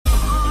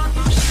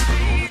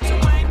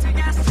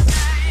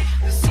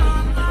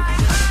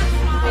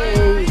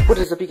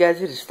What is up, you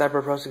guys? It is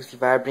Sniper Pro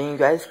 65 bringing you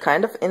guys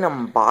kind of an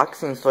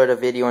unboxing sort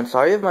of video. And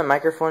sorry if my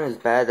microphone is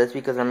bad, that's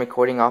because I'm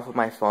recording off of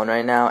my phone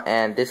right now.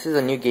 And this is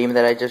a new game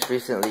that I just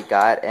recently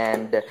got,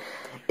 and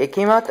it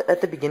came out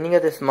at the beginning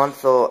of this month,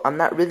 so I'm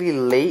not really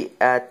late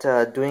at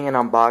doing an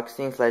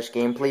unboxing slash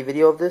gameplay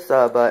video of this,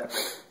 but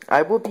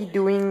I will be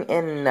doing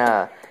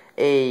a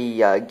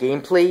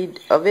gameplay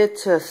of it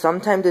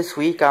sometime this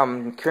week.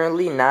 I'm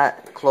currently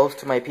not close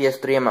to my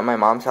PS3. I'm at my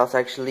mom's house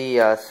actually,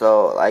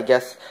 so I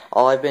guess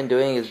all I've been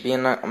doing is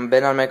been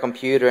on my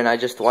computer, and I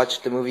just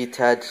watched the movie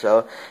Ted.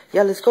 So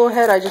yeah, let's go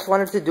ahead. I just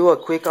wanted to do a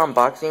quick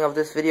unboxing of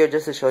this video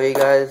just to show you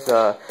guys,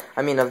 of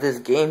this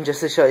game,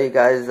 just to show you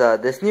guys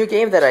this new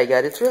game that I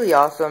got. It's really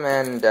awesome,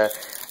 and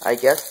I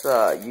guess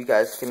you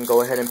guys can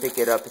go ahead and pick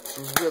it up. It's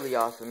really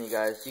awesome, you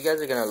guys. You guys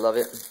are gonna love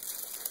it.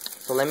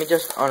 So let me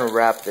just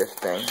unwrap this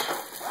thing.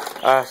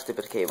 Ah,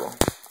 stupid cable.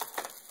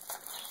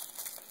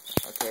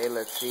 Okay,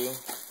 let's see.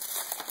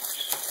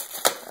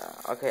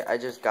 Okay, I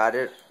just got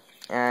it.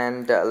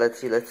 And let's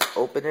see, let's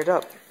open it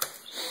up.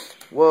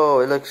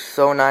 Whoa, it looks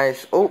so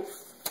nice. Oh,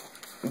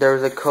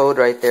 there's a code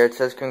right there. It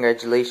says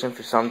congratulations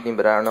for something,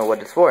 but I don't know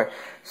what it's for.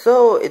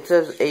 So it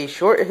says a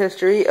short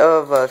history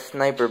of a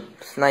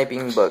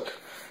sniping book.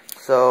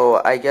 So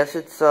I guess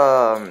it's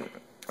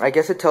I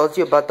guess it tells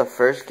you about the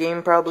first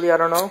game, probably, I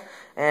don't know.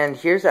 And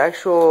here's the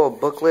actual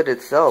booklet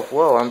itself.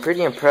 Whoa, I'm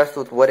pretty impressed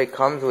with what it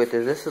comes with.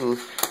 Is this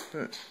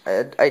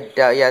I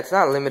doubt, yeah, it's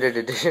not limited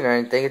edition or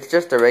anything. It's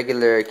just a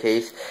regular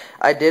case.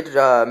 I did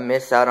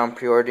miss out on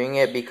pre-ordering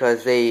it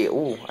because I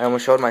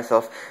almost showed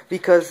myself.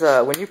 Because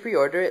when you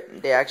pre-order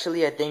it, they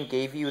actually, I think,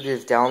 gave you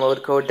this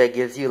download code that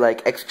gives you,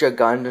 like, extra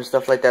guns and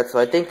stuff like that. So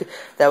I think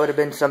that would have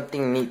been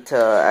something neat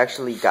to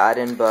actually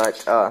gotten,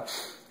 but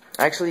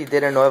I actually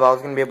didn't know if I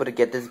was going to be able to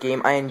get this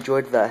game. I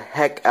enjoyed the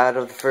heck out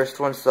of the first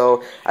one,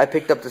 so I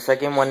picked up the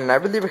second one, and I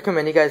really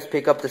recommend you guys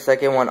pick up the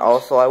second one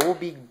also. I will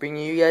be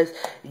bringing you guys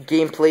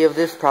gameplay of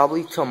this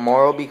probably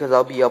tomorrow, because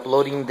I'll be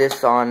uploading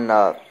this on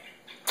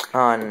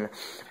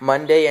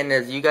Monday, and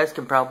as you guys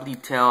can probably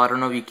tell, I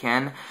don't know if you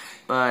can,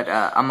 but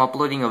I'm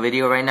uploading a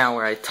video right now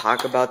where I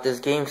talk about this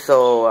game,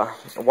 so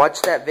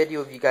watch that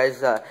video if you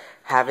guys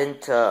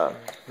haven't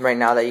right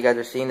now that you guys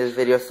are seeing this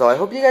video. So I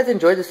hope you guys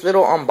enjoyed this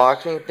little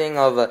unboxing thing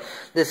of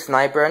this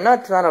sniper. And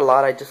it's not a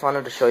lot, I just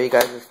wanted to show you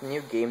guys this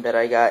new game that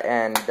I got,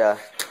 and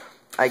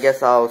I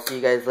guess I'll see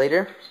you guys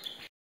later.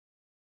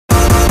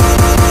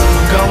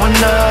 Going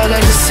up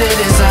like the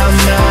cities I'm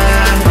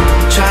in,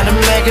 trying to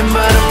make it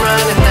but I'm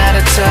running out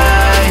of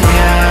time.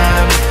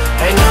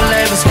 Ain't no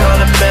labels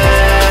calling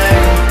back,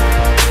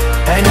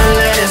 ain't no